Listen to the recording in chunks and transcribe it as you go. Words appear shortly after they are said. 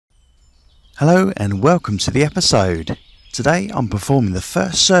Hello and welcome to the episode. Today I'm performing the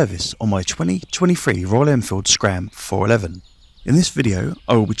first service on my 2023 Royal Enfield Scram 411. In this video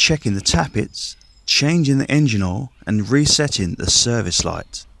I will be checking the tappets, changing the engine oil and resetting the service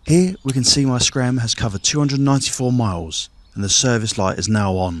light. Here we can see my Scram has covered 294 miles and the service light is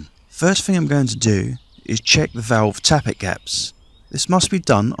now on. First thing I'm going to do is check the valve tappet gaps. This must be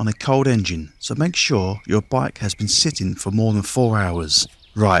done on a cold engine, so make sure your bike has been sitting for more than 4 hours.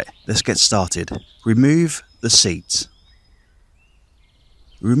 Right, let's get started. Remove the seat.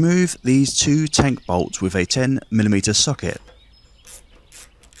 Remove these two tank bolts with a 10mm socket.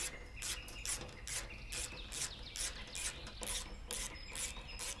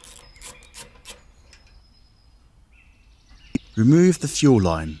 Remove the fuel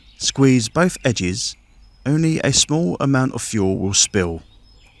line. Squeeze both edges. Only a small amount of fuel will spill.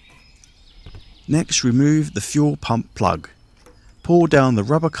 Next, remove the fuel pump plug. Pull down the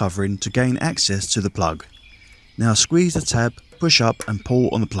rubber covering to gain access to the plug. Now squeeze the tab, push up and pull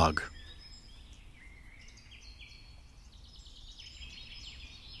on the plug.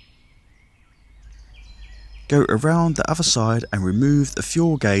 Go around the other side and remove the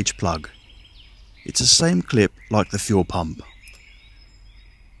fuel gauge plug. It's the same clip like the fuel pump.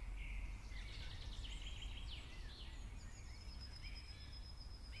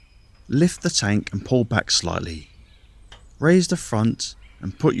 Lift the tank and pull back slightly. Raise the front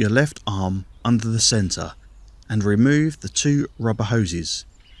and put your left arm under the centre and remove the two rubber hoses.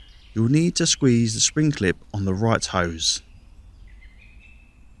 You'll need to squeeze the spring clip on the right hose.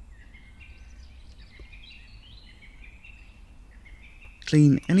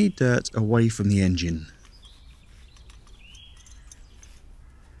 Clean any dirt away from the engine.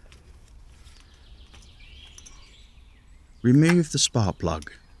 Remove the spark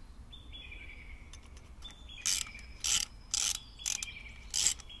plug.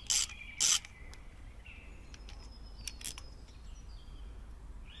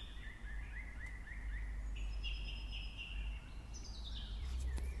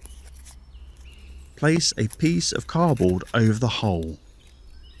 Place a piece of cardboard over the hole.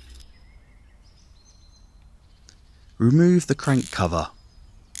 Remove the crank cover.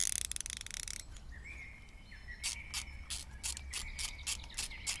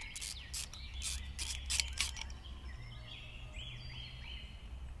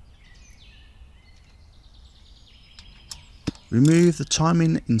 Remove the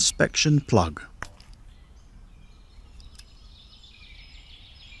timing inspection plug.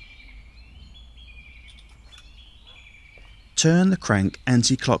 Turn the crank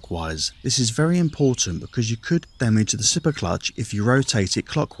anti-clockwise. This is very important because you could damage the zipper clutch if you rotate it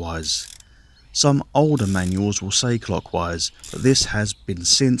clockwise. Some older manuals will say clockwise, but this has been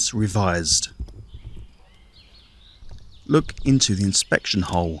since revised. Look into the inspection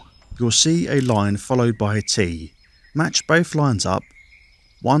hole. You'll see a line followed by a T. Match both lines up,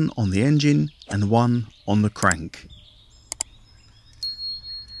 one on the engine and one on the crank.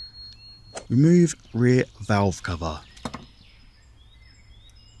 Remove rear valve cover.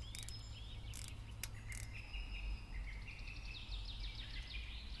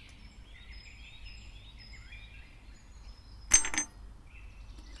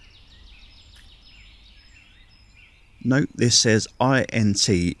 Note this says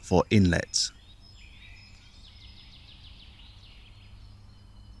INT for inlet.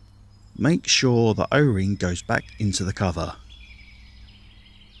 Make sure the O-ring goes back into the cover.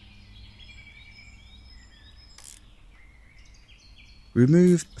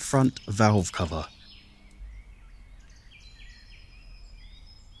 Remove front valve cover.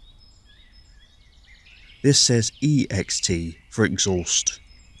 This says EXT for exhaust.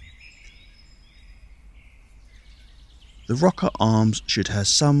 The rocker arms should have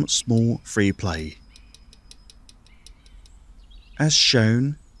some small free play. As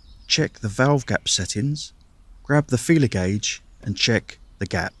shown, check the valve gap settings, grab the feeler gauge and check the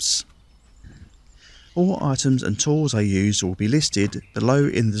gaps. All items and tools I use will be listed below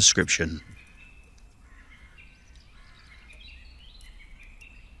in the description.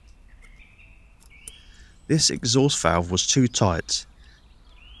 This exhaust valve was too tight.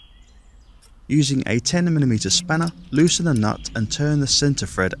 Using a 10mm spanner, loosen the nut and turn the centre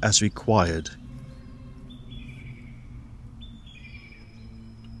thread as required.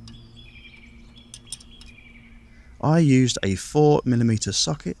 I used a 4mm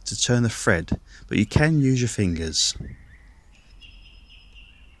socket to turn the thread, but you can use your fingers.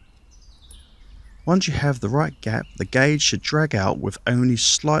 Once you have the right gap, the gauge should drag out with only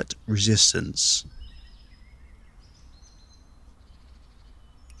slight resistance.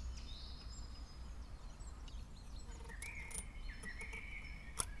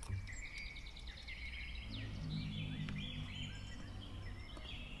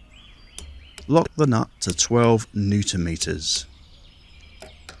 Lock the nut to 12 Newton meters.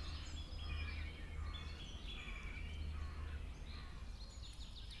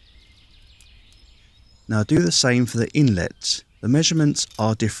 Now do the same for the inlets. The measurements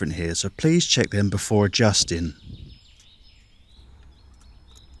are different here, so please check them before adjusting.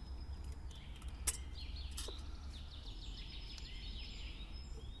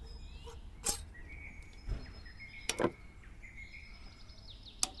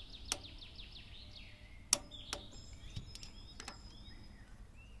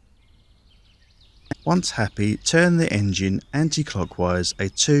 Once happy, turn the engine anti-clockwise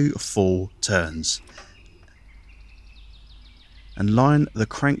 2 full turns and line the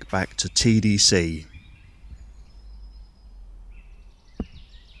crank back to TDC.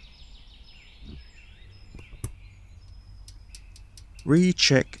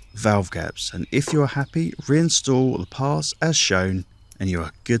 Recheck valve gaps, and if you are happy, reinstall the parts as shown and you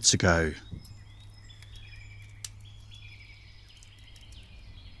are good to go.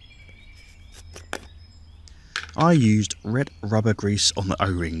 I used red rubber grease on the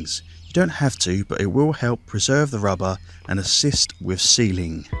O-rings. You don't have to, but it will help preserve the rubber and assist with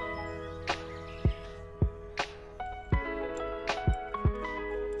sealing.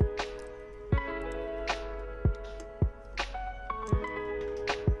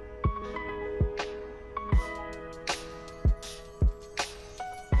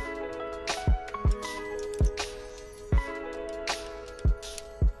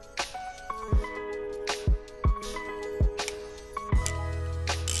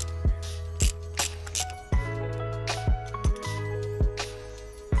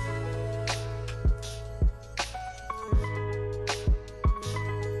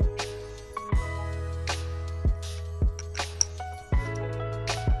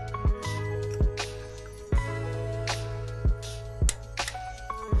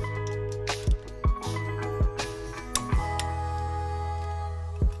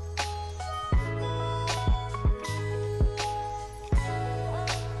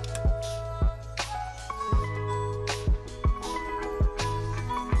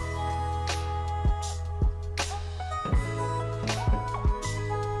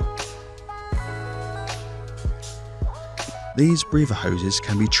 These breather hoses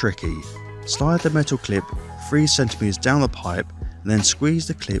can be tricky. Slide the metal clip 3 cm down the pipe and then squeeze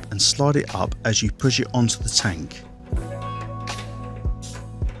the clip and slide it up as you push it onto the tank.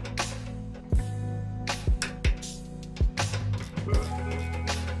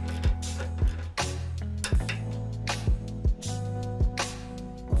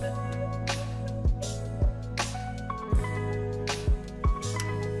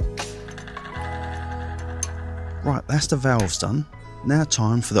 Right, that's the valves done. Now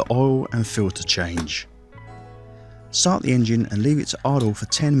time for the oil and filter change. Start the engine and leave it to idle for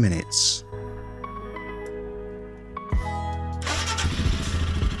 10 minutes.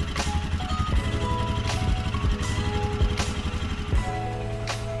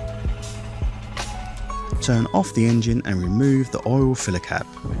 Turn off the engine and remove the oil filler cap.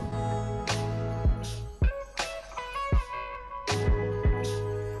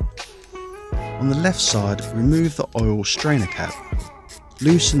 On the left side, remove the oil strainer cap.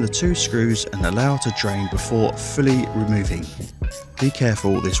 Loosen the 2 screws and allow to drain before fully removing. Be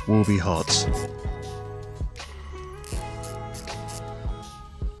careful, this will be hot.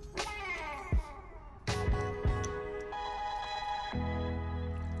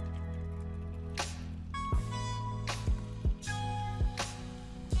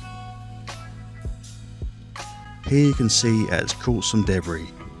 Here you can see it has caught some debris,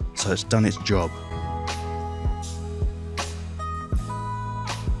 so it's done its job.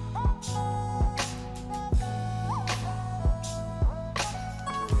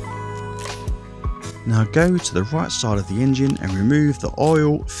 Now go to the right side of the engine and remove the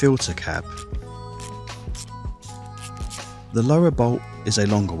oil filter cap. The lower bolt is a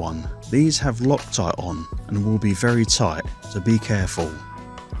longer one. These have Loctite on and will be very tight, so be careful.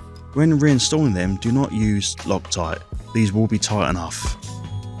 When reinstalling them, do not use Loctite. These will be tight enough.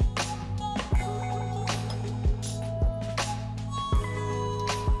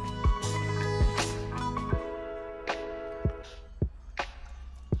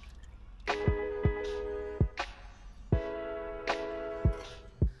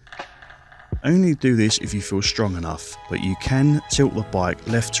 Only do this if you feel strong enough, but you can tilt the bike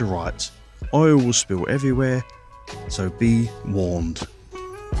left to right. Oil will spill everywhere, so be warned.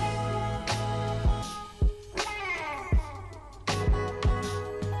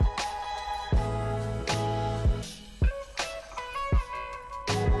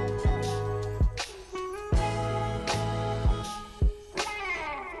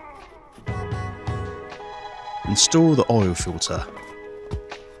 Install the oil filter.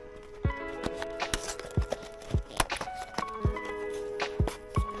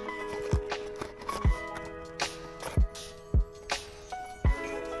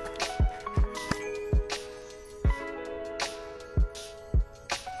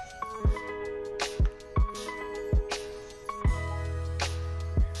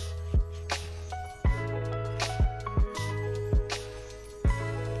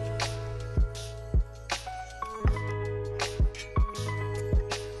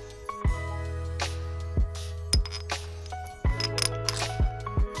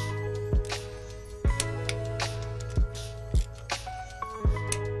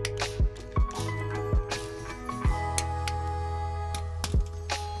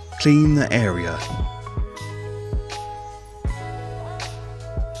 Clean the area.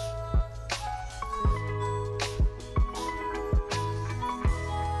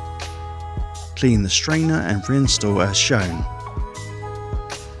 Clean the strainer and reinstall as shown.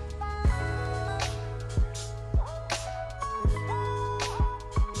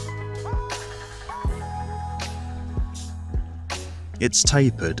 It's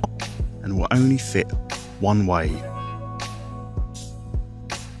tapered and will only fit one way.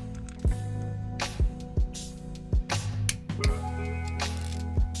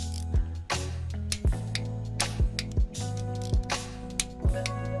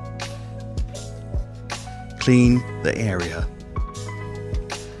 Clean the area.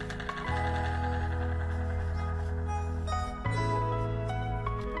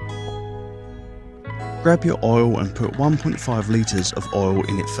 Grab your oil and put 1.5 litres of oil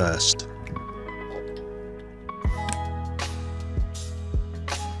in it first.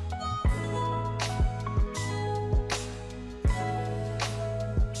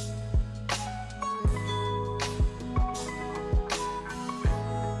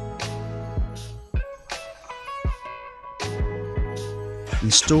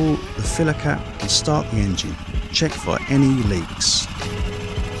 Install the filler cap and start the engine. Check for any leaks.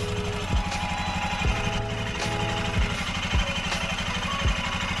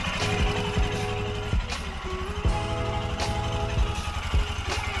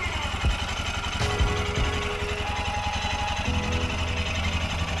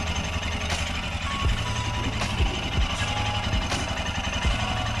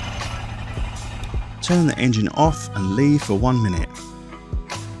 Turn the engine off and leave for 1 minute.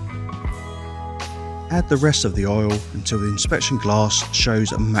 Add the rest of the oil until the inspection glass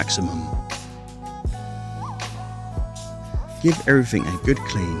shows a maximum. Give everything a good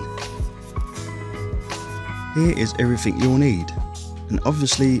clean. Here is everything you'll need, and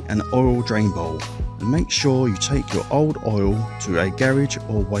obviously an oil drain bowl, and make sure you take your old oil to a garage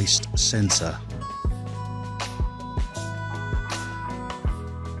or waste centre.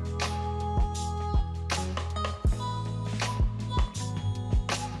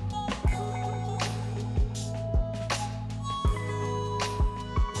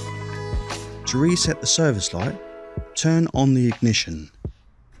 To reset the service light, turn on the ignition.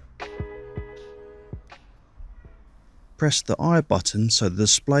 Press the I button so the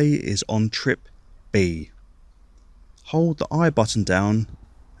display is on trip B. Hold the I button down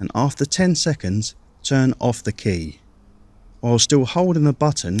and after 10 seconds turn off the key. While still holding the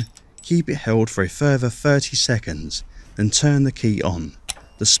button, keep it held for a further 30 seconds, then turn the key on.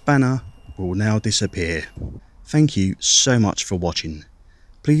 The spanner will now disappear. Thank you so much for watching.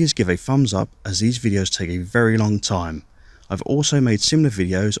 Please give a thumbs up as these videos take a very long time. I've also made similar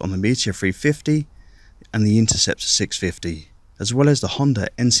videos on the Meteor 350 and the Interceptor 650, as well as the Honda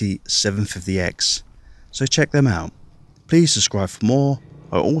NC 750X, so check them out. Please subscribe for more.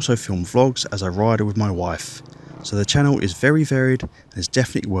 I also film vlogs as I ride with my wife, so the channel is very varied and is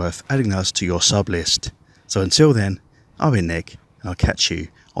definitely worth adding us to your sub list. So until then, I've been Nick and I'll catch you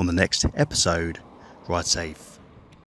on the next episode. Ride safe.